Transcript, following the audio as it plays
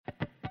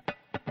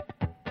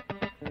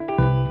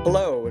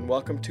Hello, and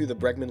welcome to the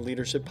Bregman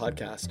Leadership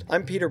Podcast.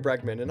 I'm Peter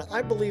Bregman, and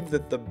I believe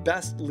that the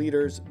best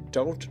leaders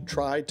don't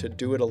try to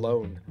do it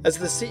alone. As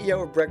the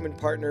CEO of Bregman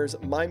Partners,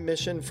 my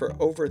mission for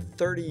over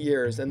 30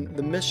 years, and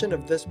the mission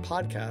of this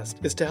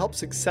podcast, is to help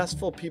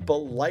successful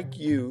people like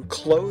you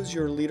close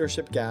your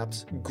leadership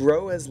gaps,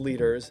 grow as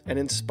leaders, and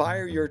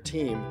inspire your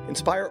team,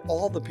 inspire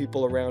all the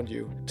people around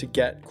you to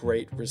get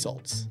great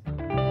results.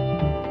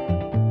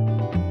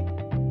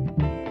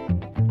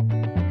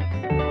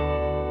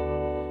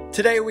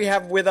 Today we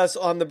have with us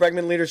on the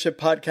Bregman Leadership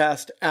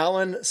Podcast,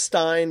 Alan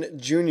Stein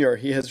Jr.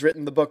 He has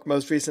written the book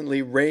most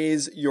recently,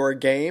 Raise Your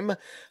Game,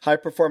 High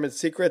Performance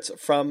Secrets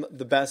from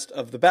the Best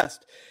of the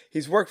Best.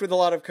 He's worked with a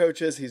lot of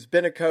coaches. He's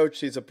been a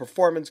coach. He's a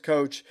performance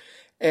coach.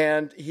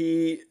 And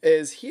he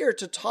is here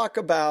to talk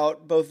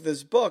about both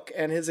this book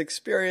and his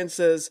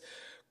experiences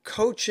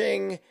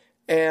coaching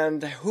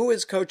and who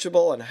is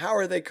coachable and how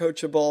are they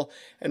coachable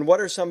and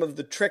what are some of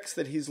the tricks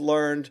that he's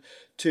learned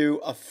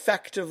to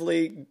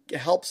effectively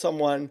help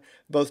someone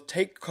both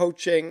take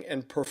coaching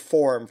and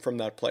perform from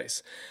that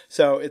place.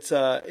 So it's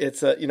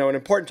an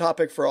important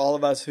topic for all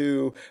of us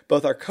who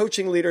both are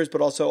coaching leaders,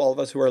 but also all of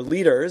us who are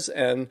leaders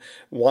and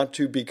want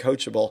to be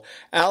coachable.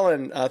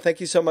 Alan, thank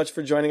you so much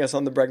for joining us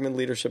on the Bregman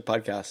Leadership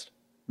Podcast.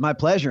 My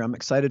pleasure. I'm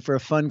excited for a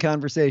fun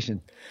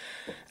conversation.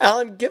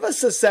 Alan, give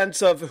us a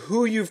sense of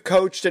who you've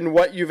coached and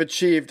what you've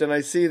achieved. And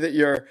I see that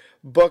your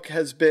book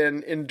has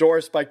been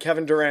endorsed by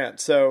Kevin Durant.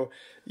 So,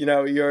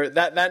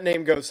 that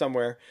name goes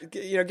somewhere.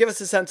 Give us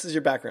a sense of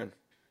your background.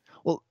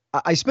 Well,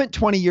 I spent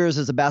 20 years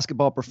as a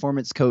basketball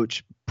performance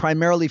coach,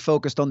 primarily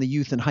focused on the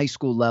youth and high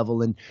school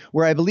level, and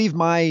where I believe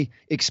my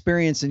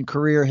experience and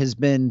career has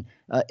been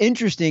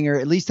interesting, or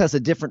at least has a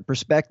different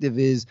perspective,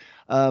 is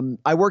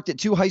I worked at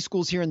two high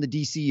schools here in the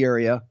D.C.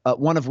 area,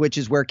 one of which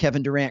is where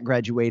Kevin Durant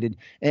graduated,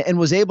 and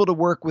was able to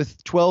work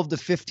with 12 to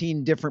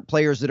 15 different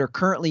players that are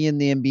currently in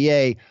the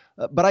NBA.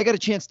 But I got a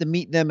chance to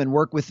meet them and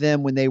work with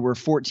them when they were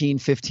 14,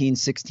 15,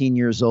 16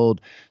 years old.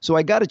 So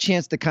I got a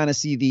chance to kind of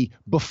see the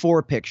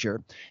before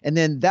picture. And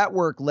then that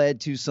work led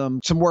to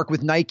some work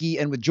with Nike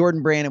and with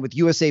Jordan Brand and with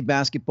USA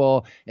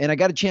Basketball. And I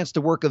got a chance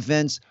to work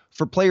events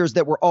for players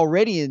that were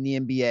already in the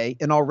NBA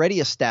and already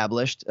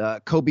established,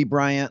 Kobe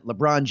Bryant,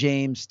 LeBron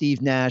James,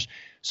 Steve Nash.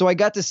 So I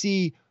got to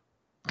see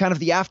kind of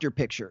the after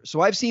picture.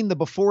 So I've seen the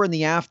before and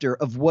the after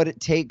of what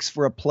it takes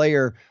for a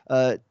player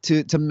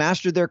to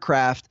master their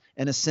craft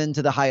and ascend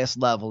to the highest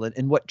level,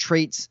 and what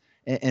traits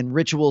and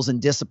rituals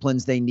and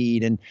disciplines they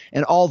need.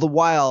 And all the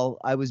while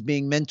I was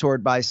being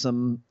mentored by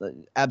some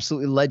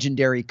absolutely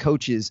legendary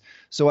coaches.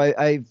 So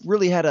I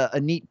really had a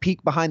neat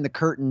peek behind the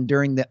curtain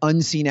during the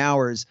unseen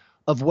hours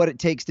of what it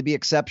takes to be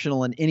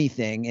exceptional in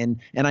anything.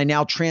 And I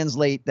now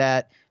translate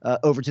that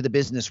over to the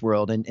business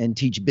world and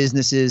teach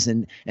businesses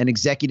and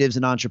executives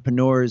and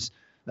entrepreneurs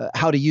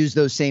how to use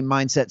those same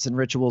mindsets and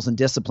rituals and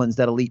disciplines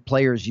that elite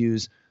players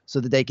use so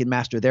that they can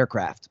master their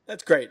craft.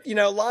 That's great.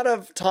 A lot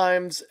of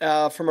times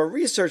from a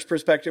research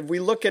perspective, we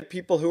look at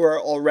people who are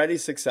already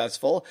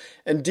successful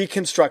and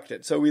deconstruct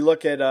it. So we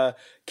look at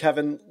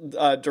Kevin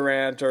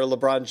Durant or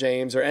LeBron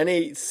James or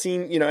any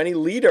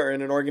leader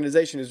in an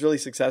organization who's really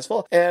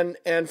successful. And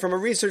from a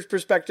research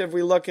perspective,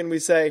 we look and we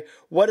say,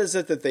 what is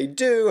it that they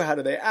do? How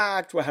do they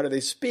act? How do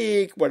they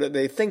speak? What are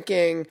they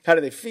thinking? How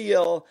do they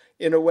feel?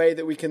 In a way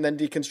that we can then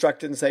deconstruct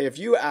it and say, if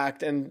you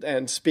act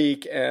and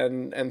speak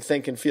and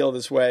think and feel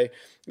this way,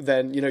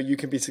 then you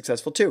can be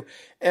successful too.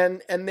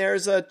 And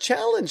there's a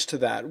challenge to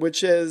that,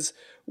 which is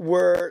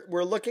we're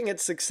looking at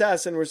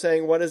success and we're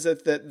saying, what is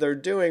it that they're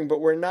doing? But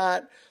we're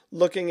not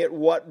looking at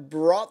what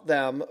brought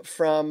them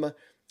from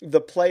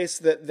the place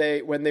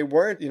that when they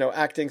weren't,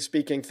 acting,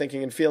 speaking,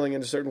 thinking, and feeling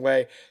in a certain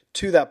way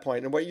to that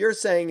point. And what you're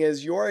saying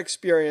is your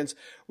experience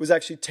was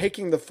actually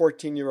taking the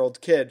 14-year-old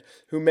kid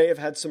who may have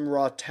had some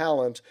raw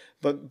talent,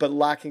 but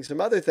lacking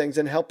some other things,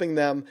 and helping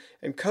them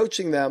and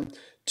coaching them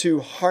to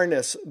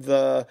harness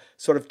the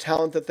sort of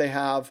talent that they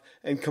have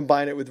and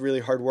combine it with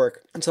really hard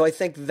work. And so I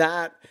think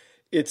that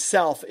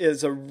itself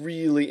is a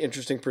really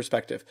interesting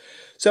perspective.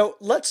 So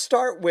let's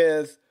start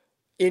with,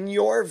 in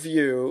your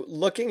view,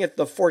 looking at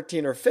the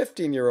 14 or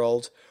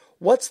 15-year-olds,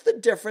 what's the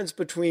difference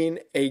between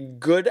a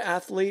good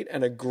athlete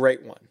and a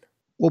great one?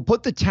 We'll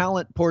put the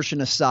talent portion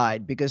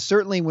aside, because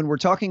certainly when we're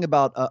talking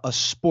about a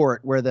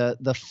sport where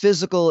the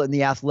physical and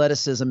the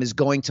athleticism is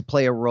going to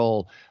play a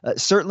role,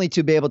 certainly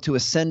to be able to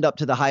ascend up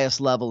to the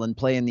highest level and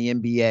play in the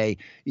NBA,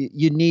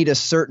 you need a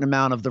certain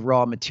amount of the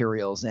raw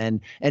materials.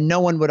 And no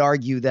one would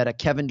argue that a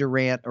Kevin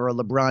Durant or a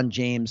LeBron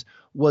James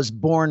was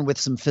born with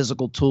some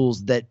physical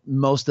tools that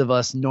most of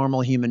us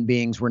normal human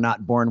beings were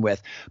not born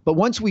with. But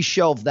once we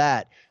shelve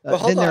that, well,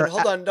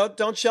 hold on.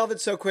 Don't shelve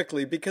it so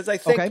quickly, because I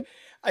think okay.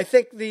 I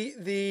think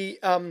the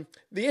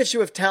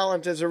issue of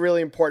talent is a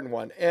really important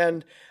one.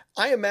 And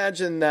I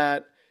imagine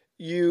that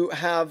you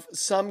have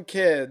some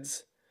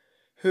kids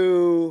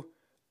who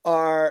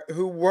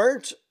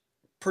weren't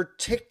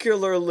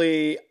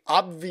particularly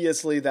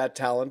obviously that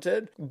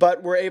talented,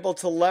 but were able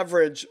to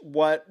leverage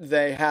what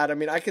they had. I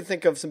mean, I can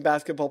think of some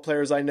basketball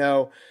players I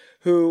know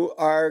who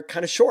are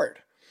kind of short.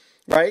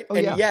 right? Oh,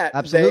 and yeah, yet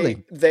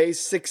absolutely. they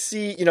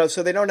succeed,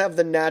 so they don't have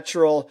the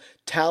natural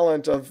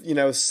talent of,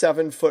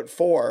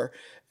 7'4",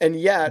 and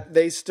yet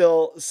they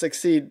still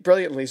succeed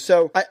brilliantly.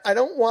 So I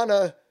don't want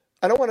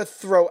to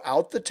throw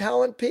out the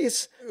talent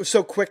piece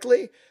so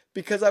quickly,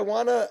 because I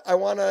want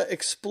to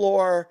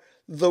explore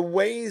the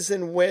ways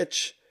in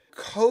which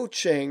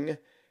coaching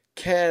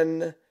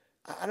can,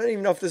 I don't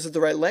even know if this is the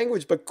right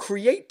language, but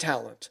create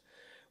talent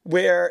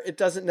where it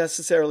doesn't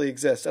necessarily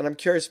exist. And I'm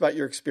curious about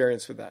your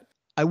experience with that.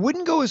 I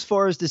wouldn't go as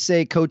far as to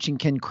say coaching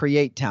can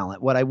create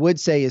talent. What I would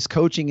say is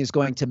coaching is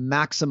going to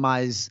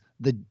maximize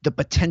the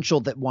potential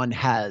that one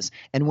has.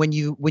 And when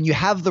you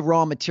have the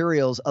raw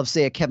materials of,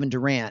 say, a Kevin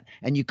Durant,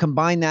 and you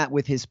combine that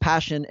with his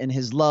passion and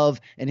his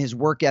love and his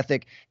work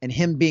ethic and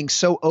him being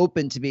so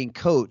open to being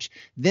coached,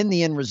 then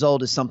the end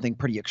result is something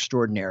pretty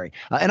extraordinary.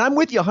 And I'm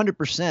with you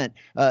 100%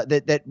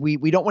 that we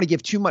don't want to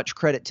give too much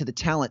credit to the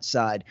talent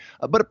side.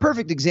 But a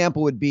perfect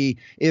example would be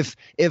if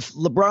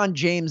LeBron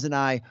James and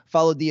I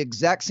followed the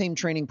exact same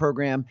training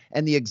program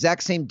and the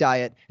exact same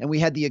diet, and we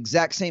had the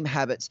exact same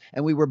habits,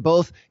 and we were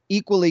both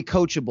equally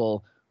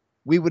coachable,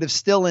 we would have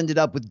still ended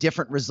up with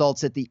different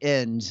results at the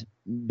end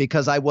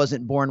because I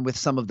wasn't born with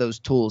some of those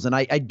tools. And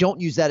I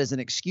don't use that as an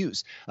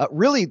excuse.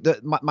 Really,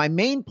 my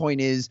main point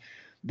is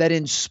that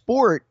in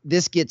sport,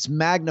 this gets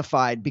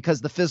magnified because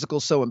the physical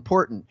is so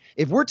important.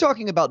 If we're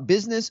talking about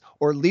business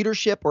or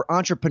leadership or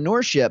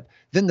entrepreneurship,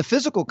 then the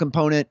physical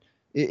component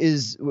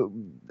is,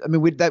 I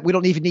mean, we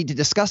don't even need to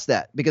discuss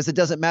that, because it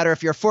doesn't matter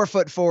if you're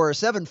 4'4" or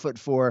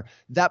 7'4",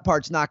 that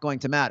part's not going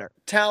to matter.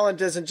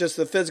 Talent isn't just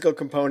the physical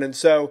component.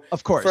 So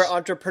of course, for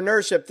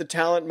entrepreneurship, the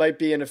talent might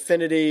be an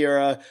affinity or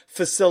a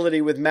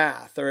facility with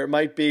math, or it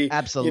might be,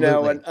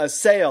 absolutely, a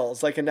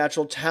sales, like a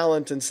natural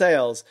talent in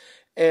sales.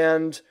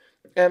 And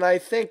I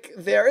think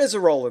there is a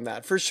role in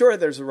that. For sure,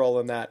 there's a role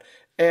in that.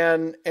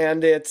 And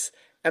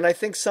I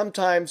think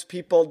sometimes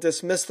people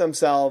dismiss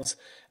themselves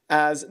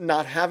as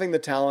not having the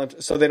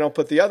talent, so they don't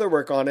put the other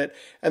work on it.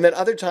 And then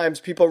other times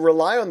people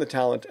rely on the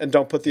talent and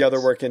don't put the other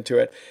work into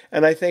it.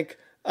 And I think,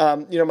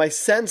 my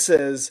sense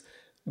is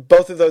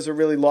both of those are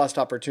really lost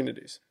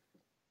opportunities.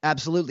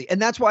 Absolutely.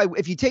 And that's why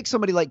if you take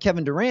somebody like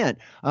Kevin Durant,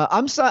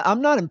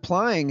 I'm not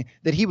implying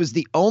that he was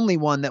the only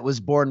one that was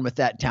born with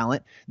that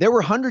talent. There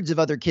were hundreds of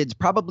other kids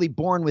probably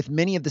born with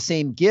many of the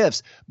same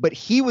gifts, but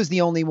he was the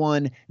only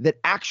one that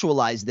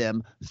actualized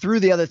them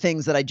through the other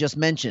things that I just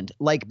mentioned,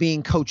 like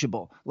being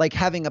coachable, like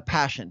having a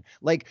passion,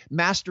 like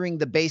mastering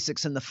the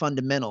basics and the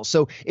fundamentals.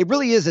 So it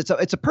really is,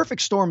 it's a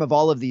perfect storm of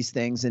all of these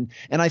things. And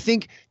I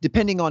think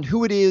depending on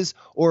who it is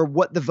or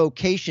what the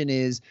vocation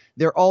is,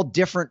 they're all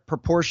different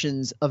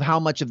proportions of how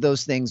much of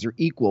those things are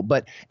equal.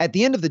 But at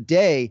the end of the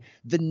day,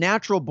 the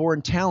natural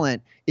born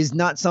talent is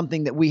not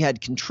something that we had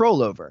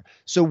control over.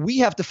 So we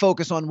have to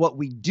focus on what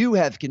we do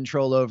have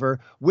control over,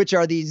 which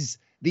are these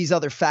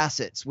other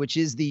facets, which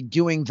is the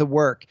doing the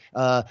work,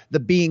 the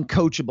being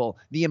coachable,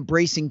 the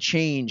embracing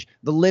change,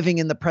 the living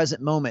in the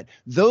present moment.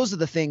 Those are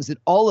the things that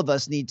all of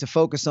us need to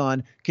focus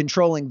on,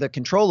 controlling the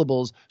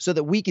controllables so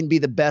that we can be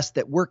the best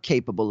that we're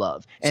capable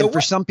of. And for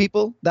some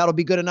people, that'll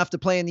be good enough to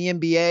play in the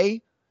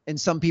NBA, and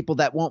some people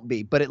that won't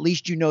be. But at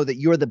least you know that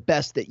you're the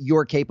best that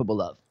you're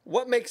capable of.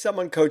 What makes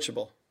someone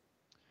coachable?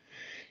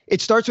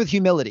 It starts with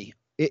humility.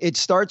 It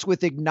starts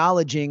with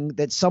acknowledging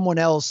that someone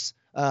else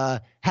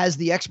has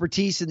the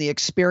expertise and the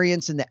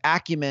experience and the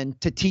acumen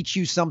to teach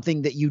you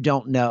something that you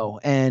don't know.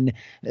 And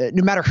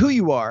no matter who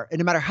you are and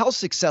no matter how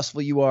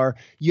successful you are,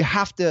 you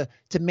have to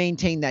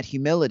maintain that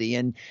humility.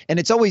 And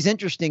it's always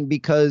interesting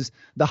because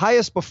the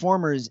highest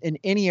performers in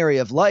any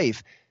area of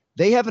life,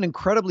 they have an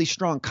incredibly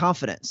strong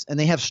confidence and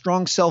they have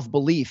strong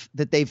self-belief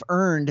that they've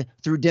earned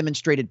through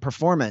demonstrated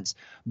performance,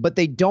 but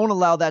they don't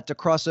allow that to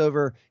cross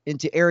over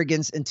into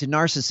arrogance, into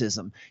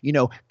narcissism.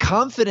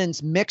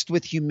 Confidence mixed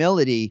with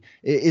humility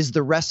is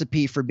the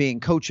recipe for being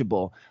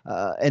coachable.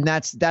 And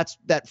that's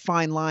that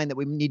fine line that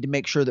we need to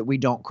make sure that we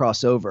don't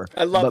cross over.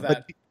 I love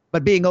that.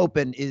 But being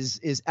open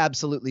is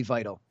absolutely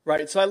vital.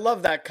 Right. So I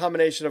love that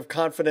combination of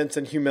confidence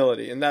and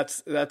humility. And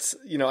that's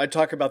I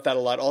talk about that a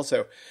lot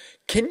also.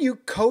 Can you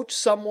coach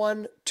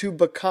someone to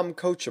become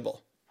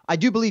coachable? I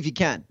do believe you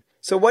can.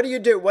 So what do you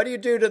do? What do you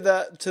do to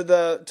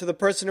the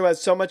person who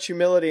has so much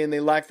humility and they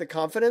lack the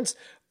confidence,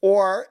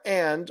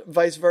 and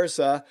vice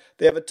versa,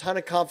 they have a ton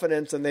of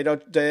confidence and they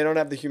don't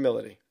have the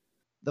humility?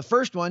 The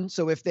first one.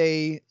 So if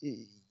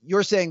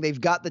you're saying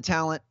they've got the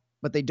talent,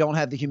 but they don't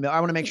have the humility. I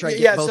want to make sure I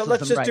get both of them right.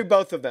 Yeah, so let's just do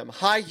both of them.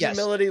 High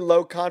humility, yes.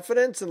 Low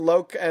confidence,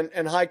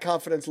 and high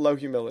confidence, low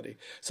humility.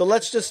 So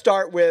let's just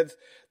start with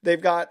they've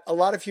got a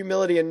lot of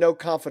humility and no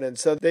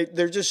confidence. So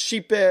they're just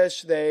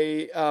sheepish.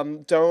 They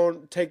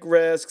don't take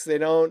risks. They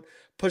don't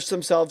push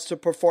themselves to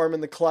perform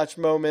in the clutch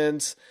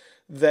moments.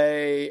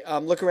 They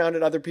look around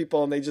at other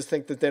people and they just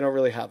think that they don't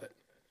really have it.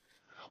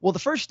 Well, the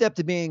first step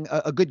to being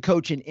a good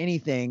coach in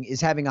anything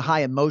is having a high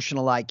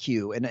emotional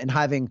IQ and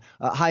having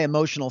a high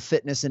emotional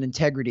fitness and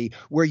integrity,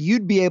 where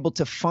you'd be able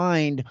to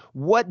find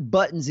what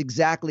buttons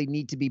exactly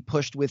need to be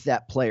pushed with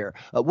that player.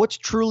 What's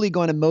truly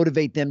going to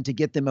motivate them to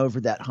get them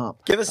over that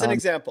hump. Give us an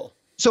example.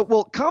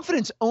 Well,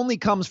 confidence only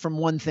comes from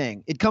one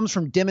thing. It comes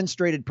from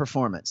demonstrated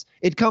performance.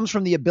 It comes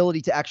from the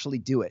ability to actually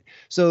do it.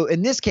 So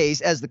in this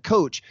case, as the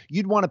coach,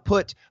 you'd want to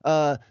put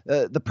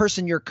the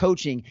person you're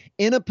coaching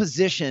in a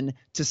position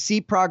to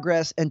see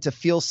progress and to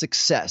feel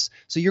success.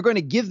 So you're going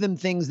to give them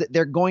things that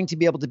they're going to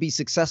be able to be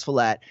successful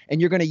at,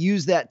 and you're going to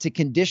use that to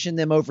condition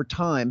them over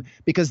time,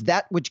 because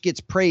that which gets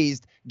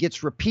praised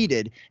gets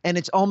repeated. And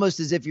it's almost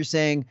as if you're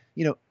saying,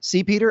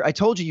 see, Peter, I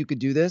told you you could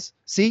do this.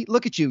 See,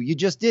 look at you. You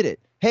just did it.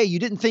 Hey, you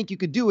didn't think you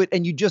could do it,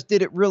 and you just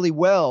did it really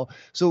well.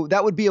 So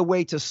that would be a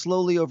way to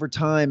slowly over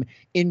time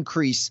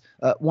increase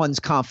one's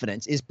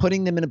confidence, is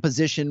putting them in a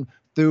position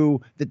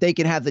through that they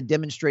can have the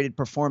demonstrated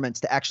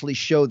performance to actually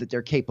show that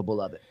they're capable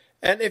of it.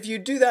 And if you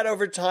do that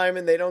over time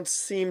and they don't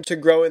seem to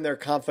grow in their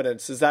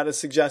confidence, is that a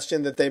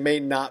suggestion that they may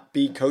not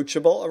be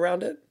coachable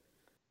around it?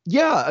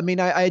 Yeah, I mean,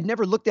 I had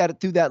never looked at it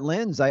through that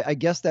lens. I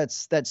guess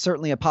that's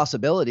certainly a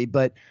possibility.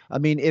 But I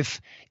mean, if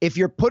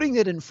you're putting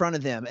it in front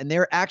of them and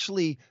they're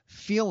actually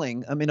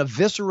feeling, a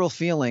visceral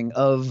feeling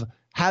of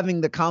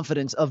having the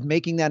confidence of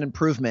making that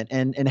improvement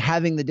and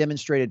having the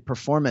demonstrated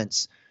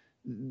performance,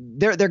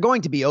 they're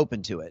going to be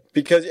open to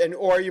it.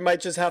 Or you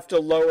might just have to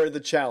lower the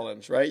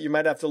challenge, right? You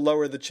might have to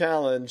lower the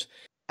challenge.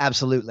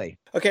 Absolutely.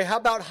 Okay, how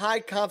about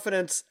high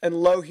confidence and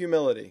low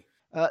humility?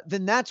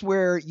 Then that's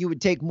where you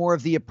would take more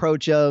of the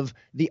approach of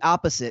the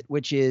opposite,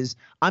 which is,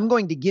 I'm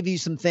going to give you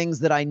some things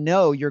that I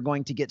know you're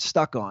going to get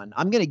stuck on.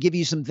 I'm going to give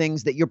you some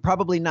things that you're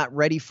probably not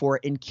ready for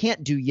and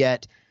can't do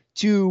yet,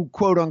 to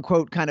quote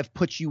unquote kind of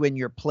put you in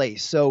your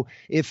place. So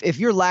if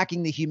you're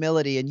lacking the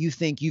humility and you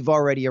think you've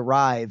already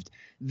arrived,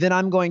 then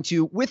I'm going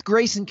to, with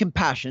grace and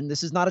compassion,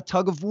 this is not a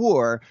tug of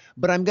war,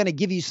 but I'm going to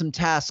give you some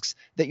tasks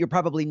that you're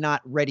probably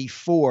not ready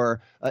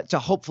for, to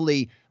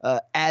hopefully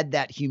add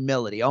that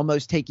humility,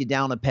 almost take you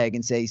down a peg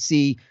and say,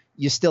 see,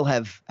 you still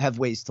have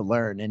ways to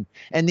learn.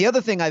 And the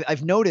other thing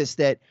I've noticed,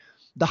 that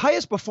the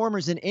highest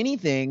performers in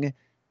anything,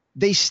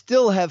 they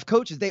still have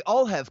coaches. They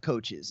all have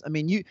coaches. I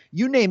mean,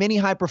 you name any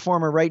high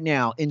performer right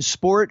now in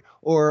sport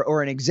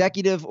or an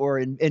executive or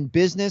in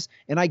business,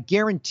 and I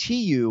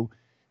guarantee you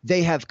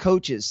they have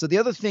coaches. So the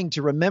other thing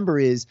to remember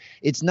is,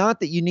 it's not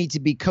that you need to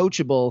be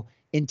coachable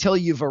until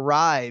you've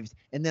arrived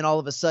and then all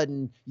of a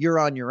sudden you're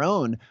on your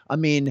own. I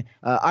mean,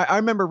 I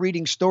remember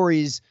reading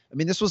stories. I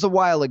mean, this was a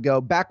while ago,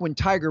 back when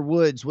Tiger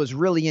Woods was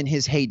really in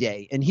his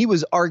heyday, and he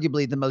was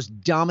arguably the most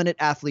dominant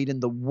athlete in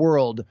the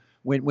world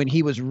when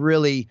he was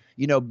really,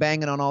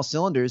 banging on all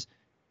cylinders.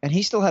 And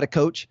he still had a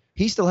coach.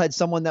 He still had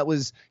someone that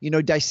was,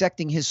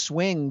 dissecting his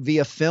swing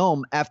via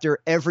film after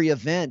every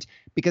event,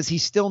 because he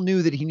still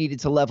knew that he needed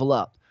to level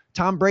up.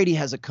 Tom Brady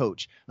has a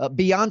coach.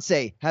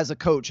 Beyonce has a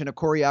coach and a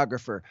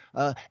choreographer.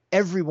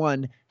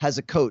 Everyone has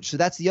a coach. So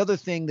that's the other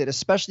thing, that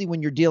especially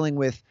when you're dealing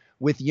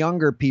with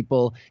younger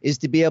people, is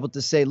to be able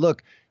to say,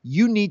 look,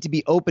 you need to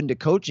be open to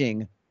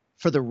coaching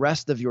for the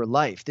rest of your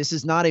life. This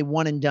is not a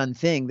one and done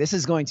thing. This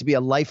is going to be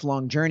a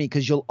lifelong journey,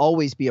 because you'll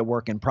always be a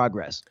work in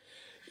progress.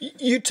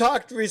 You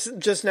talked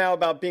just now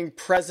about being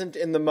present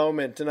in the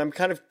moment, and I'm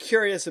kind of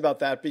curious about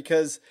that,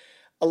 because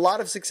a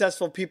lot of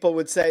successful people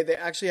would say they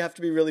actually have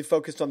to be really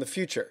focused on the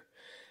future.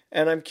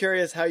 And I'm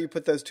curious how you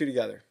put those two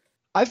together.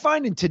 I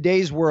find in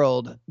today's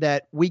world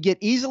that we get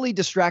easily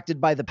distracted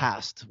by the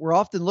past. We're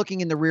often looking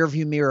in the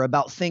rearview mirror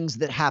about things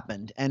that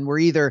happened, and we're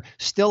either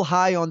still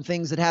high on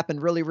things that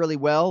happened really, really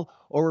well,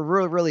 or we're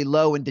really, really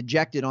low and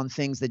dejected on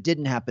things that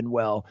didn't happen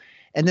well.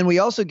 And then we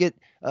also get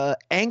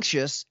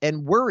anxious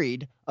and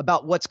worried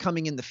about what's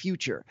coming in the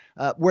future,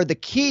 where the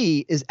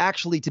key is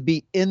actually to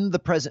be in the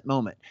present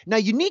moment. Now,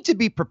 you need to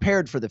be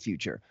prepared for the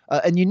future,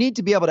 and you need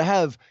to be able to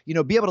have, be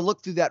able to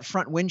look through that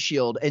front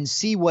windshield and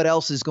see what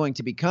else is going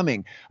to be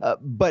coming.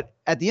 But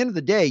at the end of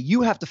the day,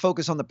 you have to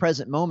focus on the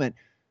present moment,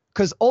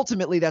 because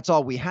ultimately that's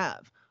all we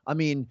have. I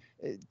mean,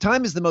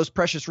 time is the most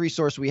precious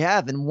resource we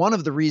have. And one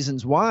of the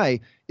reasons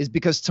why is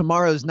because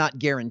tomorrow's not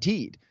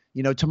guaranteed.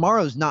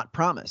 Tomorrow's not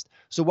promised.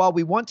 So while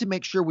we want to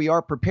make sure we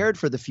are prepared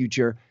for the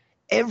future,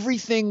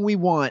 everything we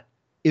want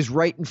is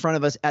right in front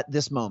of us at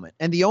this moment.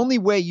 And the only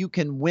way you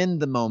can win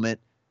the moment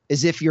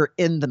is if you're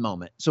in the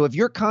moment. So if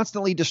you're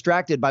constantly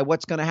distracted by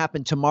what's going to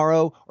happen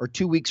tomorrow or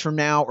 2 weeks from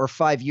now or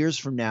 5 years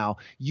from now,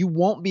 you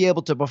won't be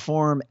able to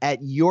perform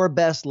at your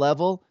best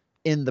level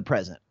in the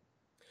present.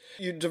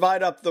 You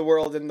divide up the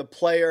world in the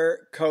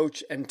player,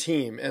 coach, and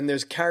team, and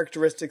there's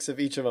characteristics of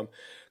each of them.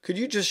 Could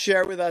you just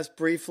share with us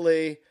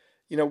briefly,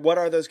 what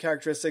are those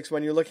characteristics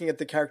when you're looking at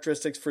the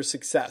characteristics for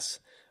success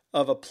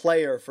of a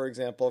player, for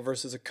example,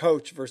 versus a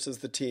coach versus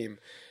the team?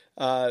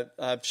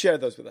 Share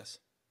those with us.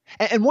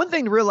 And one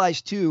thing to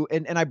realize too,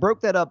 and I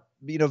broke that up,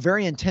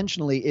 very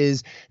intentionally,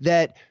 is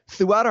that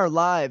throughout our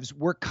lives,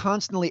 we're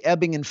constantly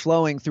ebbing and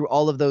flowing through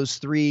all of those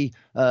three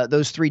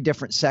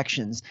different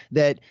sections.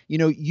 That,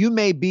 you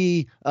may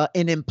be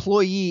an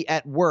employee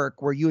at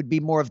work where you would be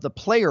more of the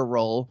player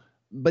role,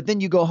 but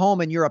then you go home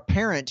and you're a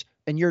parent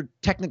and you're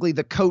technically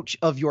the coach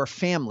of your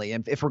family,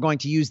 if we're going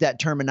to use that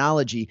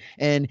terminology.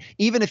 And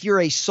even if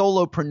you're a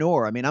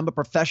solopreneur, I'm a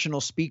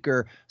professional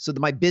speaker, so that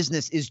my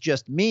business is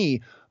just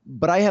me,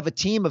 but I have a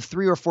team of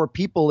 3 or 4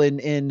 people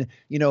in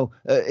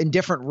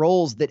different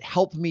roles that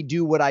help me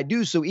do what I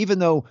do. So even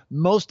though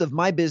most of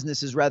my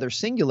business is rather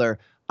singular,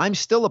 I'm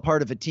still a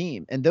part of a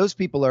team. And those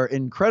people are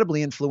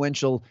incredibly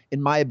influential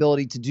in my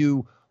ability to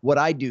do what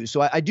I do.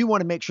 So I do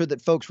want to make sure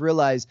that folks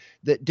realize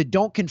that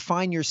don't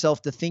confine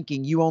yourself to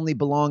thinking you only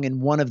belong in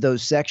one of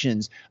those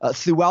sections.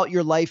 Throughout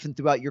your life and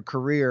throughout your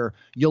career,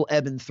 you'll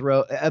ebb and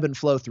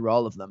flow through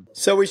all of them.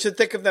 So we should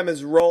think of them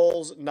as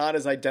roles, not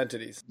as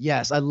identities.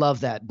 Yes, I love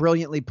that.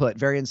 Brilliantly put.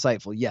 Very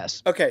insightful.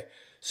 Yes. Okay.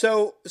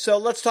 So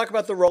let's talk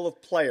about the role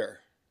of player.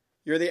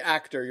 You're the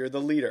actor. You're the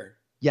leader.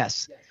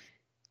 Yes.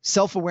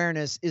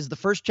 Self-awareness is the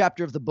first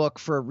chapter of the book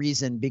for a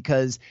reason,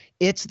 because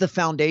it's the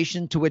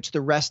foundation to which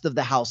the rest of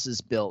the house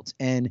is built.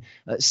 And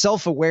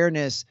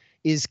self-awareness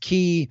is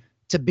key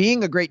to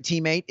being a great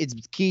teammate. It's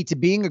key to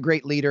being a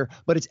great leader,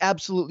 but it's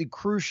absolutely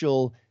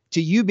crucial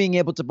to you being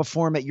able to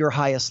perform at your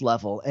highest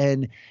level.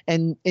 And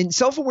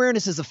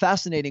self-awareness is a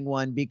fascinating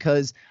one,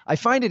 because I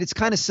find it's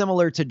kind of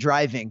similar to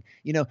driving.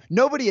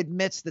 Nobody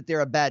admits that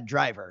they're a bad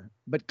driver,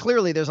 but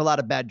clearly there's a lot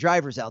of bad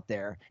drivers out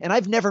there. And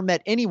I've never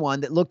met anyone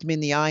that looked me in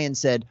the eye and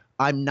said,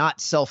 I'm not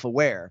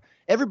self-aware.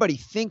 Everybody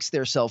thinks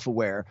they're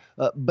self-aware,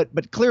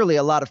 but clearly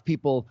a lot of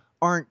people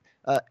aren't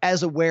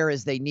as aware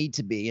as they need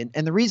to be.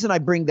 And the reason I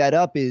bring that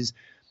up is,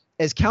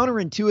 as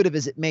counterintuitive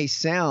as it may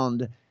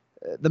sound,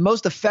 the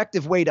most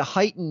effective way to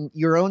heighten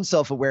your own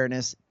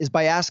self-awareness is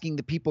by asking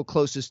the people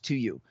closest to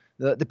you,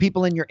 the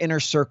people in your inner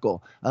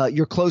circle,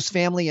 your close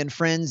family and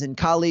friends and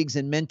colleagues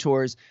and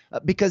mentors,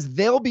 because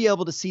they'll be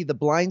able to see the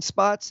blind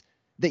spots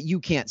that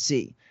you can't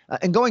see.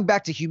 And going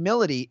back to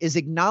humility is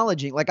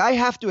acknowledging, like, I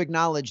have to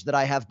acknowledge that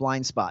I have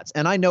blind spots.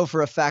 And I know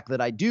for a fact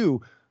that I do,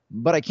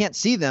 but I can't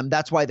see them.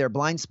 That's why they're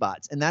blind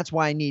spots. And that's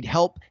why I need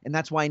help. And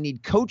that's why I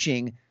need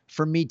coaching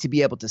for me to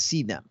be able to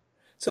see them.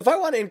 So if I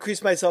want to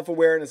increase my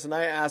self-awareness and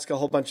I ask a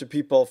whole bunch of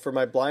people for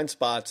my blind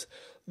spots,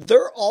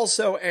 they're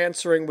also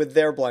answering with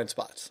their blind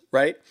spots,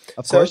 right?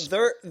 Of course.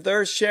 So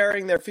they're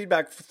sharing their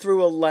feedback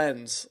through a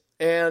lens.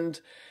 And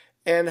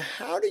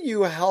how do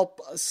you help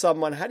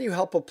someone, how do you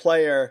help a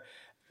player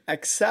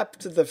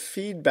accept the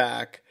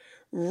feedback,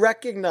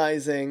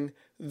 recognizing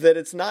that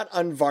it's not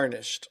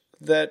unvarnished,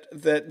 that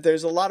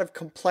there's a lot of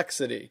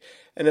complexity.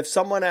 And if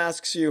someone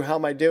asks you, how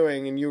am I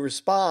doing? And you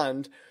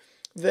respond,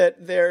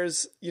 that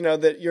there's,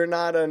 that you're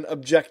not an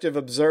objective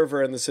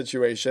observer in the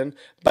situation.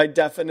 By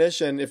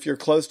definition, if you're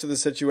close to the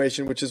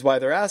situation, which is why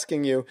they're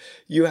asking you,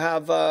 you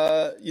have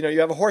a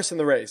horse in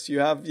the race. You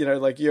have,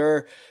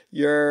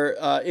 you're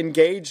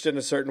engaged in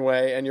a certain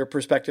way, and your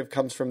perspective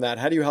comes from that.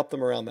 How do you help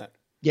them around that?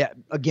 Yeah,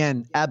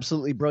 again,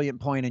 absolutely brilliant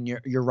point, and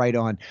you're right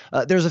on.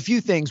 There's a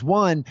few things.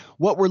 One,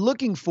 what we're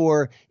looking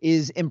for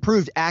is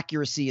improved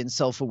accuracy and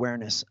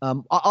self-awareness.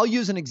 I'll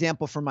use an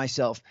example for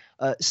myself.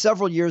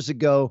 Several years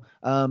ago,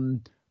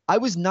 I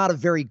was not a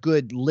very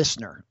good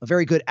listener, a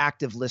very good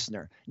active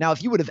listener. Now,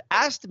 if you would have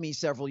asked me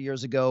several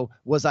years ago,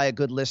 was I a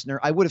good listener?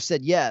 I would have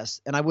said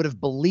yes, and I would have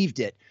believed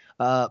it.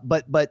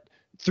 But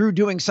through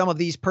doing some of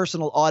these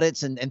personal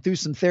audits and through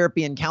some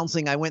therapy and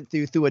counseling I went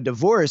through a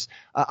divorce,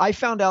 I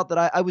found out that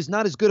I was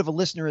not as good of a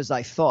listener as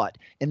I thought.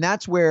 And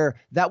that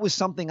was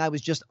something I was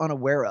just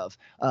unaware of.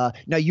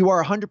 Now, you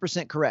are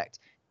 100% correct.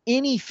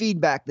 Any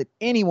feedback that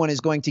anyone is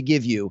going to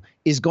give you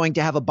is going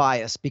to have a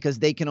bias, because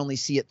they can only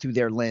see it through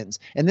their lens.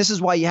 And this is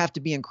why you have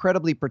to be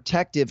incredibly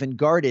protective and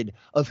guarded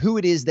of who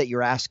it is that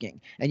you're asking.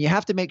 And you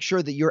have to make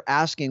sure that you're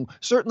asking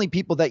certainly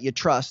people that you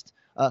trust,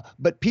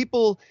 but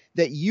people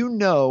that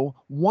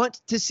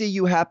want to see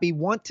you happy,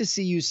 want to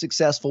see you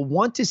successful,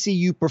 want to see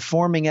you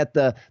performing at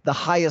the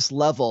highest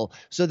level,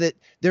 so that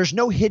there's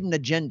no hidden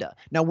agenda.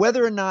 Now,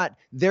 whether or not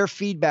their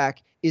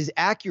feedback is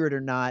accurate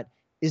or not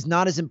is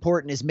not as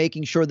important as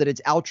making sure that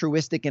it's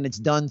altruistic and it's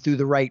done through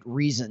the right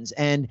reasons.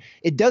 And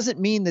it doesn't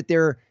mean that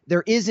there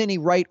is any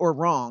right or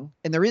wrong,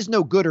 and there is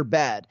no good or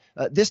bad.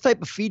 This type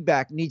of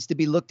feedback needs to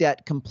be looked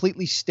at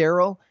completely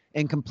sterile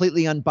and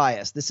completely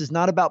unbiased. This is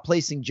not about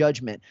placing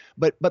judgment.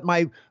 But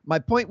my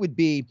point would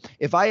be,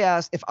 if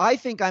I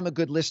think I'm a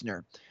good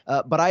listener,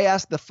 but I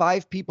ask the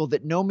 5 people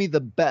that know me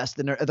the best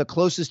and are the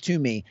closest to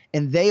me,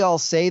 and they all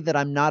say that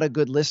I'm not a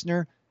good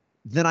listener,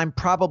 then I'm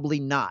probably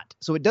not.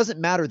 So it doesn't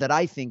matter that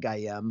I think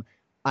I am.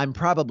 I'm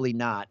probably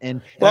not.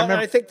 And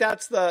I think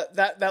that's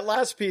that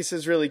last piece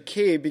is really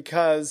key,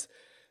 because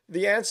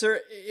the answer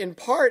in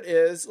part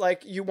is,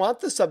 like, you want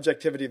the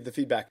subjectivity of the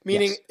feedback.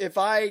 Meaning, yes, if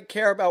I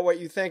care about what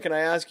you think and I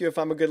ask you if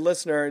I'm a good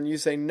listener and you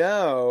say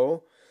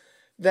no,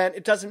 then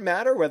it doesn't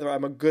matter whether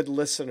I'm a good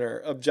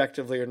listener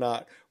objectively or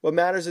not. What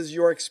matters is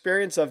your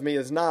experience of me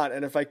is not.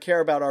 And if I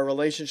care about our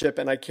relationship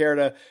and I care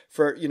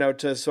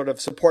to sort of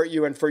support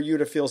you and for you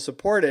to feel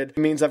supported, it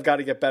means I've got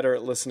to get better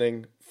at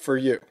listening for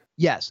you.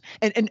 Yes.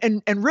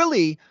 And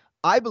really,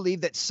 I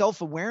believe that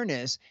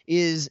self-awareness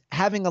is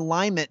having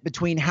alignment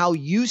between how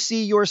you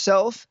see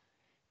yourself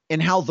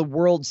and how the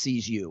world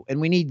sees you.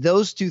 And we need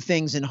those two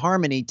things in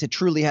harmony to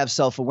truly have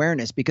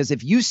self-awareness, because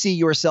if you see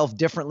yourself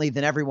differently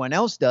than everyone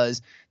else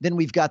does, then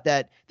we've got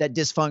that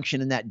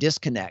dysfunction and that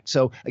disconnect.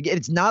 So again,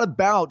 it's not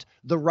about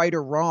the right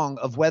or wrong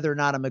of whether or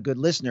not I'm a good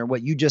listener.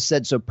 What you just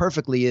said so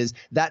perfectly is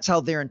that's how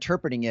they're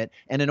interpreting it.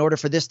 And in order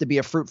for this to be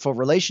a fruitful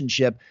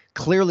relationship,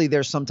 clearly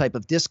there's some type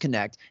of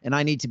disconnect, and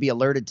I need to be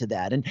alerted to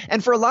that.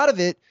 And for a lot of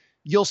it,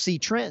 you'll see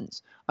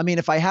trends. I mean,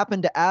 if I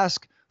happen to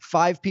ask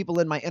 5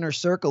 people in my inner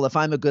circle if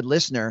I'm a good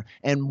listener,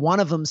 and one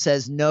of them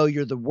says, no,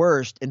 you're the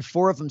worst, and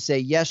 4 of them say,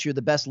 yes, you're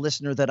the best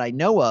listener that I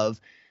know of,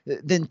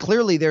 then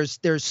clearly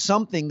there's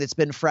something that's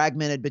been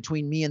fragmented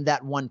between me and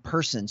that one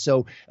person.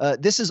 So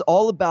this is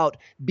all about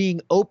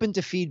being open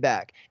to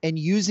feedback and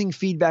using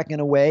feedback in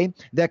a way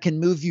that can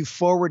move you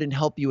forward and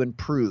help you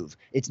improve.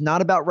 It's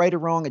not about right or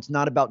wrong. It's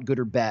not about good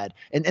or bad.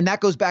 And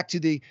that goes back to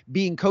the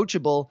being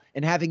coachable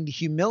and having the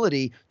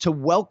humility to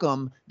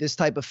welcome this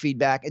type of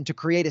feedback and to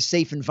create a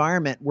safe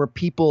environment where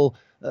people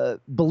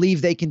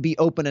believe they can be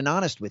open and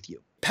honest with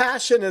you.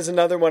 Passion is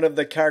another one of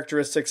the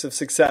characteristics of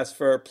success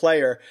for a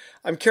player.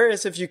 I'm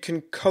curious if you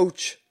can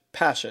coach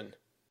passion.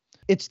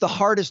 It's the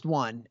hardest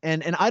one.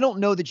 And I don't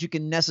know that you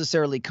can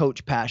necessarily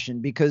coach passion,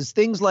 because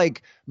things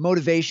like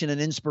motivation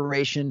and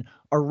inspiration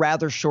are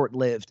rather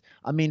short-lived.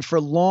 I mean, for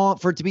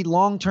it to be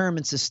long-term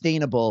and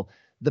sustainable,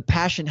 the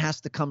passion has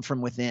to come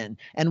from within.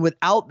 And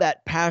without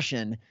that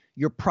passion,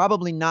 you're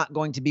probably not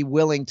going to be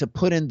willing to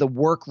put in the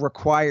work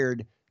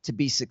required to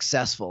be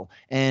successful.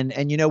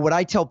 And you know, what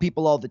I tell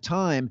people all the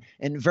time,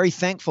 and very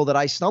thankful that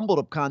I stumbled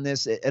upon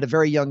this at a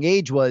very young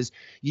age, was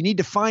you need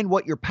to find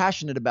what you're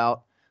passionate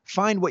about,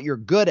 find what you're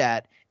good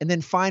at, and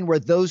then find where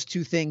those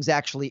two things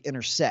actually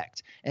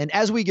intersect. And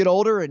as we get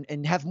older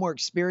and have more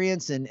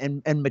experience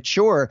and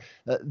mature,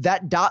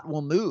 that dot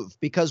will move,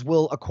 because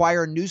we'll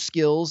acquire new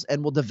skills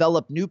and we'll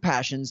develop new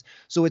passions.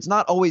 So it's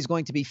not always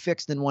going to be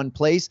fixed in one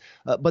place,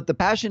 but the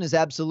passion is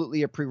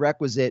absolutely a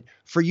prerequisite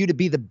for you to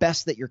be the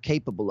best that you're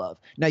capable of.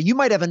 Now, you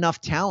might have enough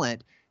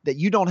talent that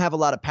you don't have a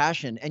lot of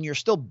passion, and you're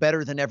still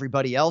better than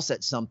everybody else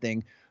at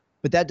something,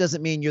 but that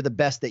doesn't mean you're the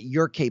best that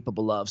you're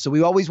capable of. So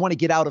we always want to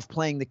get out of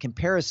playing the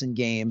comparison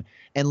game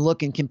and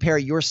look and compare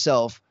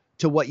yourself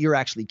to what you're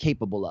actually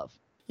capable of.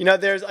 You know,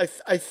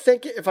 I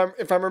think if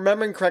I'm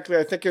remembering correctly,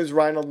 I think it was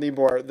Reinhold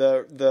Niebuhr,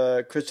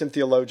 the Christian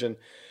theologian,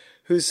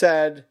 who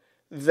said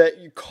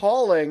that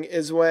calling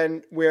is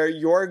where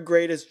your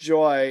greatest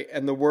joy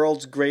and the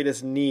world's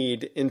greatest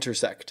need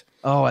intersect.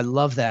 Oh, I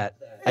love that.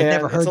 I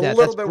never heard that. It's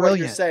a little bit what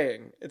you're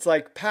saying. It's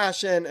like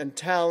passion and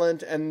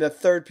talent, and the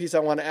third piece I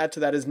want to add to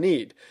that is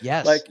need.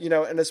 Yes. Like, you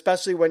know, and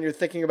especially when you're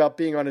thinking about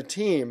being on a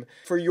team,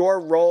 for your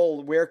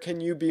role, where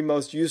can you be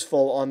most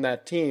useful on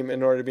that team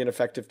in order to be an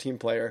effective team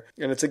player?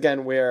 And it's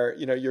again where,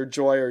 you know, your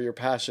joy or your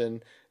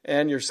passion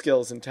and your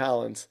skills and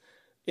talents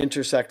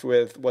intersect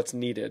with what's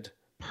needed.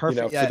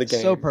 Perfect. You know, for the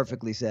game. So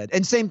perfectly said.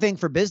 And same thing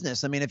for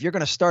business. I mean, if you're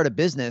going to start a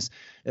business,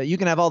 you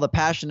can have all the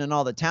passion and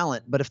all the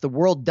talent, but if the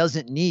world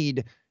doesn't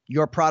need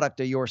your product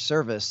or your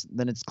service,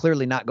 then it's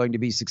clearly not going to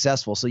be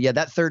successful. So yeah,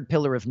 that third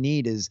pillar of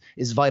need is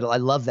vital. I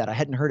love that. I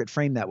hadn't heard it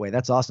framed that way.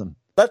 That's awesome.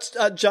 Let's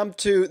jump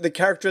to the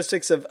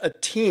characteristics of a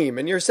team.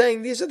 And you're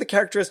saying these are the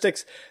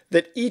characteristics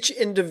that each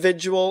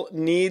individual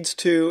needs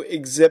to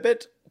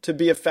exhibit to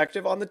be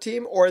effective on the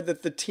team, or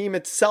that the team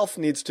itself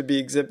needs to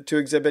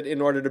exhibit in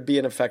order to be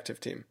an effective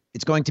team?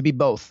 It's going to be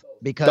both.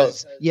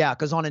 Because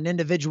on an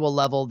individual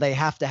level, they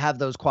have to have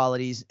those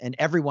qualities, and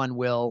everyone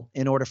will,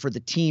 in order for the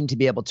team to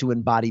be able to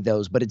embody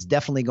those. But it's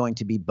definitely going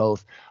to be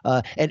both.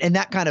 And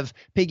that kind of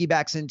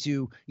piggybacks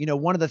into, you know,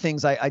 one of the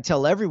things I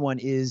tell everyone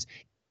is,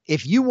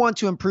 if you want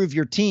to improve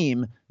your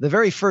team, the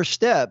very first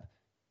step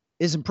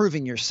is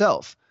improving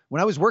yourself.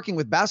 When I was working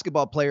with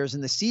basketball players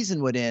and the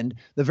season would end,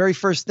 the very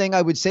first thing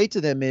I would say to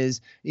them is,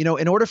 you know,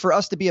 in order for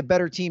us to be a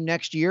better team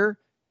next year,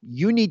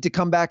 you need to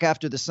come back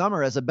after the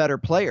summer as a better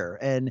player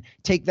and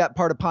take that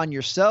part upon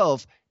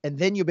yourself. And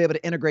then you'll be able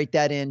to integrate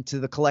that into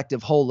the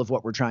collective whole of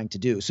what we're trying to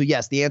do. So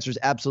yes, the answer is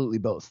absolutely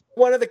both.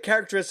 One of the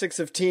characteristics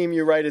of team,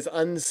 you write, is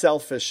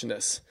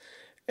unselfishness.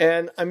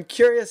 And I'm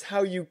curious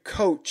how you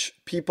coach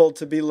people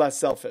to be less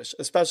selfish,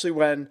 especially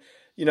when,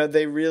 you know,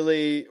 they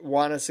really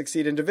want to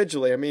succeed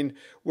individually. I mean,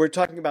 we're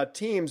talking about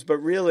teams, but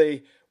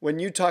really when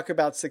you talk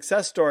about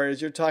success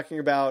stories, you're talking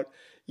about,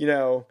 you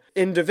know,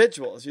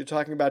 individuals. You're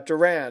talking about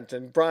Durant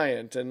and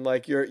Bryant, and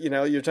like you're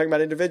talking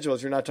about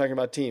individuals. You're not talking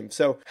about teams.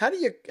 So how do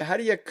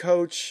you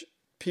coach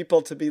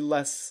people to be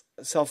less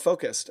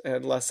self-focused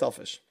and less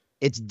selfish?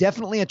 It's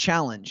definitely a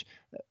challenge.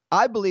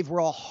 I believe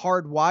we're all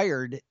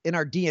hardwired in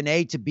our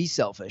DNA to be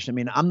selfish. I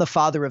mean, I'm the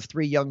father of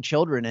 3 young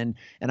children, and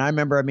I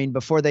remember, I mean,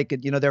 before they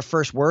could, you know, their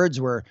first words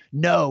were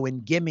no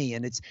and gimme,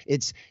 and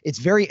it's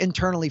very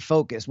internally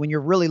focused. When you're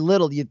really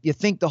little, you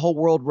think the whole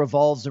world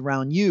revolves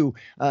around you.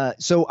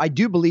 So I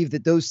do believe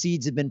that those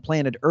seeds have been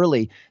planted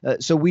early.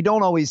 So we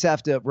don't always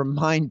have to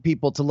remind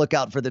people to look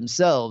out for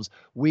themselves.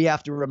 We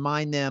have to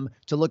remind them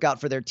to look out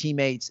for their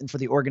teammates and for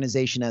the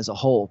organization as a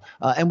whole.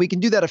 And we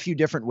can do that a few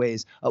different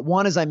ways.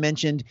 One, as I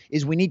mentioned,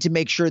 is we need need to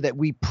make sure that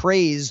we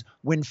praise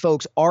when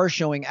folks are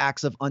showing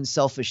acts of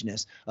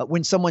unselfishness.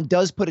 When someone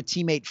does put a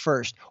teammate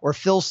first or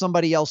fills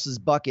somebody else's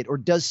bucket or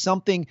does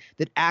something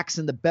that acts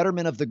in the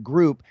betterment of the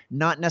group,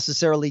 not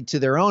necessarily to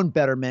their own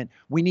betterment,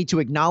 we need to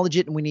acknowledge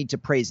it and we need to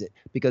praise it,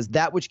 because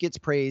that which gets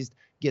praised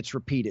gets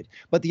repeated.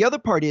 But the other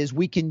part is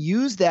we can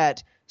use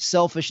that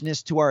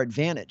selfishness to our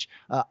advantage.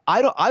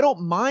 I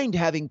don't mind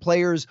having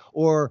players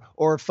or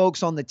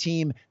folks on the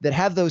team that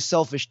have those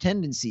selfish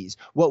tendencies.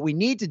 What we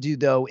need to do,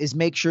 though, is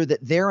make sure that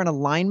they're in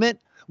alignment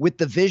with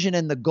the vision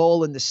and the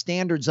goal and the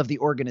standards of the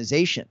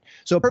organization.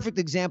 So a perfect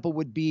example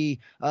would be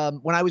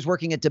when I was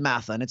working at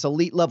DeMatha, and it's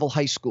elite level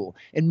high school.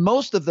 And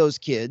most of those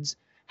kids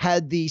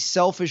had the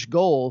selfish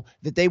goal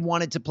that they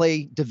wanted to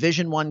play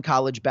Division I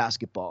college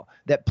basketball,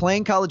 that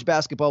playing college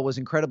basketball was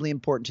incredibly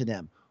important to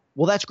them.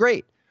 Well, that's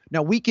great.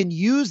 Now, we can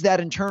use that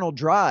internal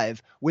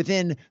drive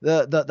within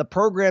the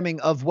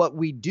programming of what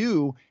we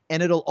do,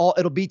 and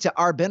it'll be to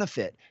our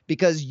benefit,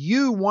 because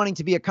you wanting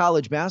to be a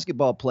college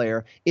basketball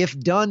player, if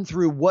done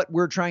through what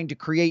we're trying to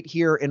create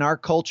here in our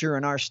culture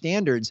and our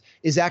standards,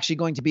 is actually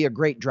going to be a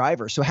great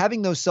driver. So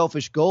having those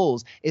selfish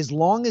goals, as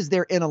long as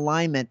they're in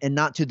alignment and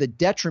not to the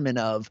detriment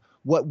of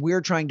what we're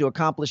trying to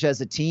accomplish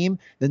as a team,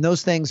 then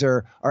those things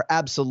are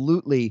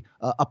absolutely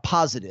a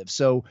positive.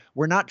 So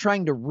we're not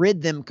trying to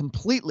rid them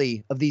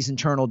completely of these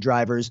internal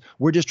drivers.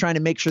 We're just trying to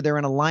make sure they're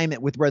in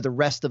alignment with where the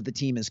rest of the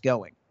team is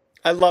going.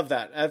 I love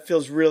that. That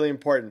feels really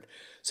important.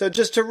 So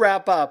just to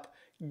wrap up,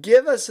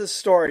 give us a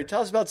story.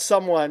 Tell us about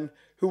someone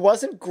who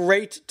wasn't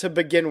great to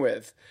begin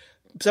with,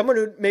 someone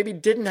who maybe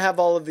didn't have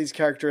all of these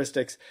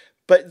characteristics,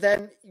 but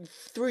then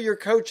through your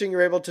coaching,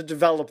 you're able to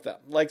develop them.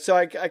 So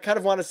I kind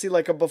of want to see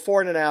like a before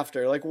and an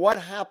after. Like, what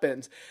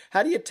happens?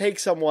 How do you take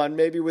someone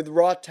maybe with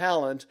raw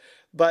talent,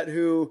 but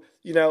who,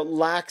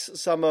 lacks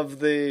some of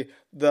the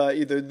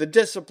either the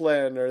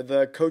discipline or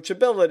the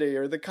coachability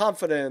or the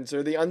confidence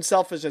or the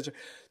unselfishness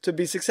to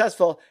be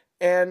successful?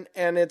 And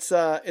it's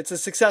a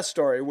success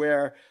story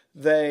where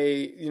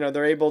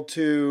they're able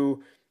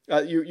to,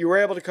 you were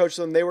able to coach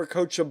them. They were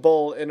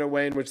coachable in a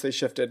way in which they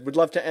shifted. Would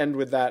love to end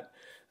with that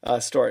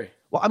story.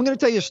 Well, I'm going to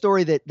tell you a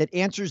story that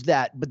answers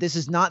that, but this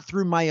is not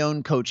through my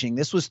own coaching.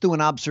 This was through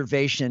an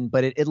observation,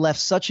 but it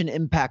left such an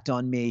impact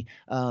on me.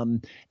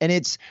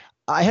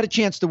 I had a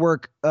chance to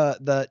work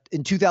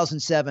in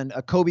 2007,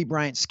 a Kobe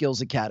Bryant Skills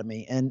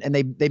Academy, and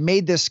they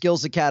made this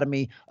Skills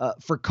Academy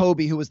for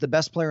Kobe, who was the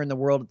best player in the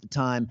world at the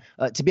time,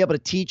 to be able to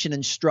teach and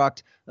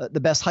instruct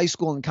the best high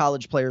school and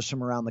college players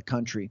from around the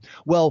country.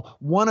 Well,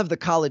 one of the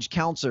college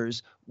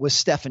counselors was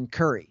Stephen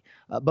Curry.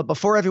 But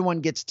before everyone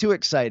gets too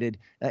excited,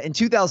 in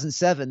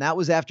 2007, that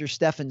was after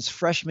Stephen's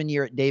freshman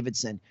year at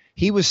Davidson.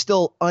 He was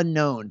still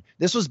unknown.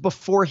 This was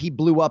before he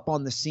blew up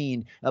on the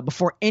scene,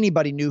 before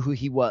anybody knew who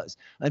he was.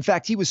 In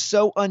fact, he was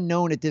so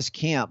unknown at this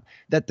camp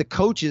that the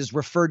coaches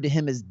referred to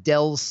him as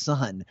Dell's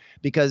son,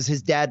 because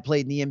his dad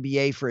played in the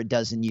NBA for a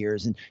dozen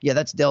years. And yeah,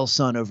 that's Dell's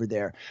son over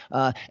there.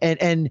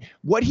 And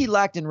what he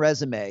lacked in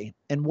resume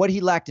and what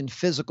he lacked in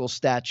physical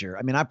stature,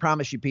 I mean, I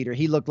promise you, Peter,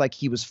 he looked like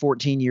he was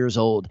 14 years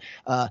old.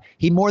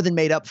 He more than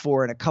made up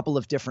for in a couple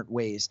of different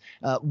ways.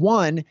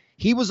 One,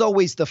 he was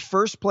always the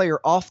first player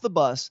off the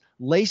bus,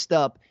 laced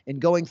up,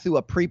 and going through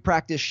a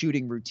pre-practice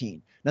shooting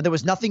routine. Now, there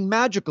was nothing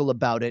magical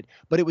about it,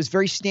 but it was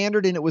very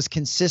standard and it was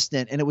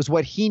consistent, and it was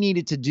what he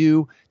needed to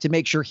do to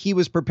make sure he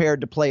was prepared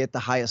to play at the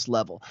highest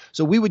level.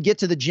 So we would get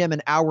to the gym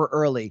an hour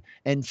early,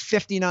 and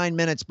 59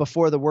 minutes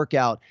before the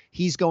workout,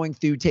 he's going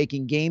through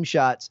taking game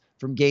shots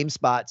from game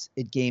spots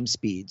at game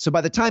speed. So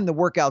by the time the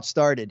workout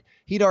started,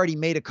 he'd already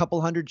made a couple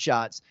hundred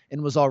shots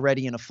and was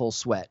already in a full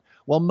sweat,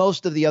 while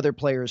most of the other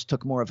players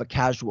took more of a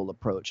casual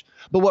approach.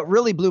 But what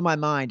really blew my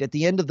mind, at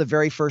the end of the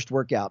very first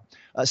workout,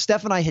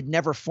 Steph and I had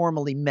never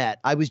formally met.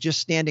 I was just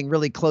standing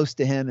really close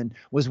to him and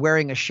was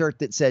wearing a shirt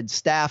that said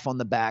staff on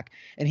the back.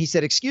 And he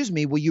said, "Excuse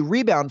me, will you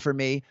rebound for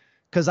me?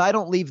 Because I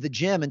don't leave the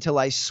gym until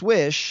I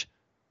swish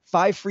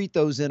 5 free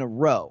throws in a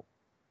row."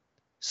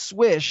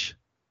 Swish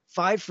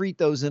 5 free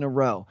throws in a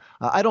row.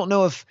 I don't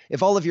know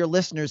if all of your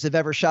listeners have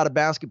ever shot a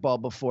basketball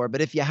before,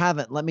 but if you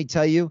haven't, let me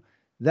tell you,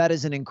 that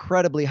is an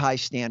incredibly high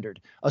standard.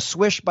 A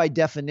swish, by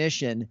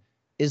definition,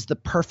 is the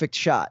perfect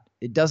shot.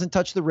 It doesn't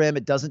touch the rim.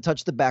 It doesn't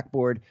touch the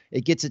backboard.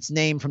 It gets its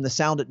name from the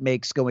sound it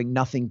makes going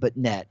nothing but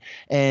net.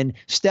 And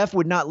Steph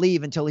would not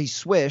leave until he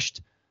swished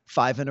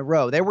 5 in a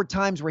row. There were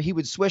times where he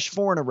would swish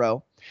 4 in a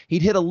row.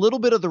 He'd hit a little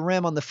bit of the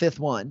rim on the 5th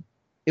one.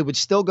 It would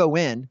still go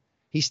in.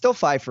 He's still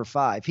 5 for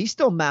 5. He's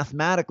still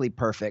mathematically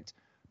perfect,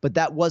 but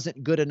that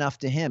wasn't good enough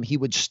to him. He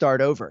would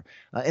start over.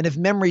 And if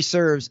memory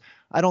serves,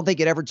 I don't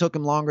think it ever took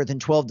him longer than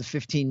 12 to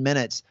 15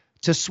 minutes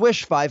to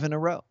swish 5 in a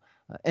row.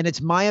 And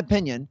it's my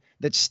opinion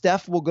that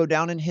Steph will go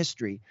down in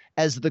history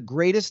as the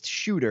greatest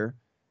shooter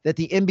that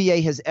the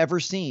NBA has ever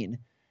seen.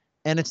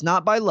 And it's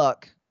not by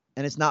luck,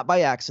 and it's not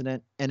by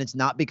accident, and it's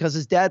not because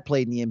his dad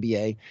played in the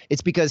NBA.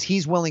 It's because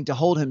he's willing to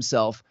hold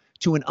himself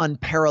to an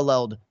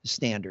unparalleled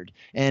standard.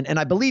 And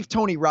I believe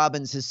Tony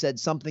Robbins has said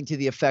something to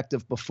the effect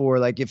of before,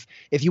 like, if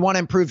you want to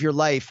improve your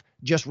life,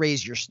 just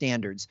raise your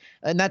standards.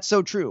 And that's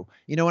so true.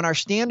 And our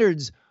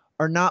standards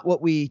are not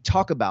what we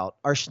talk about.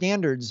 Our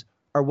standards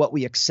are what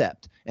we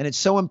accept. And it's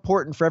so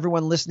important for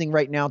everyone listening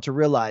right now to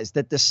realize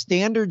that the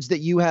standards that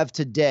you have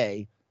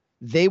today,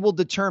 they will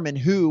determine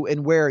who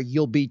and where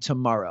you'll be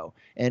tomorrow.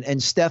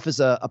 And Steph is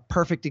a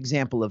perfect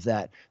example of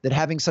that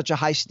having such a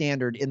high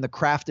standard in the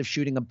craft of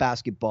shooting a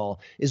basketball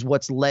is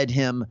what's led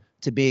him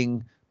to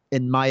being,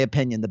 in my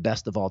opinion, the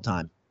best of all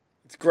time.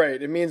 It's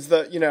great. It means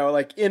that,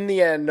 like in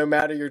the end, no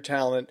matter your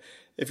talent,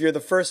 if you're the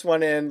first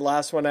one in,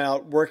 last one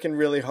out, working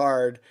really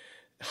hard,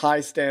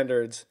 high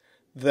standards,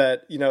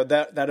 that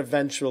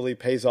eventually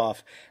pays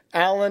off.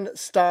 Alan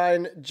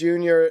Stein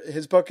Jr.,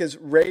 his book is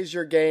Raise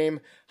Your Game,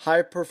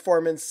 High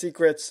Performance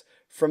Secrets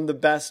from the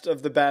Best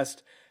of the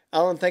Best.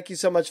 Alan, thank you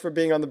so much for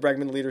being on the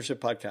Bregman Leadership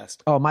Podcast.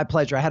 Oh, my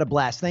pleasure. I had a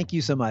blast. Thank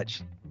you so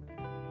much.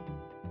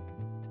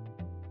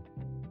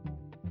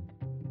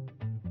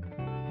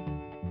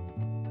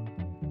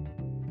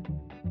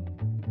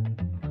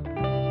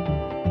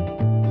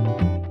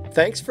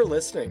 Thanks for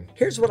listening.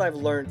 Here's what I've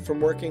learned from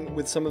working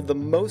with some of the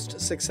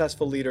most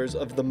successful leaders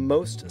of the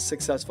most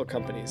successful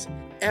companies.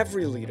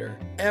 Every leader,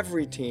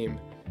 every team,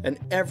 and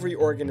every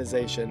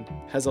organization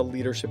has a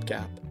leadership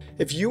gap.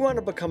 If you want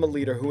to become a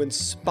leader who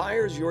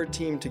inspires your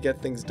team to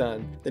get things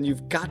done, then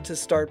you've got to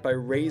start by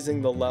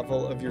raising the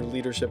level of your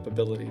leadership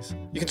abilities.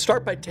 You can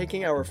start by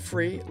taking our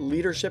free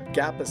leadership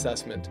gap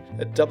assessment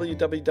at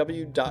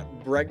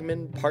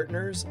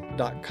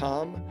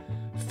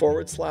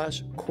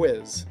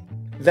www.bregmanpartners.com/quiz.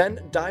 Then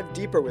dive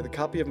deeper with a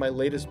copy of my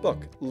latest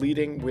book,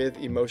 Leading with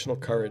Emotional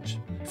Courage.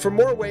 For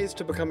more ways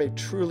to become a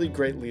truly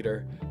great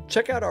leader,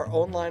 check out our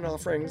online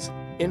offerings,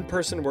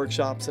 in-person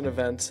workshops and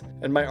events,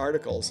 and my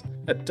articles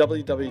at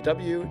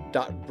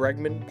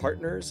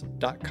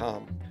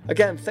www.bregmanpartners.com.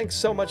 Again, thanks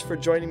so much for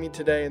joining me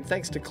today, and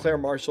thanks to Claire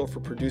Marshall for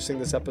producing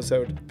this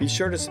episode. Be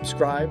sure to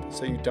subscribe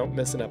so you don't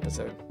miss an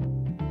episode.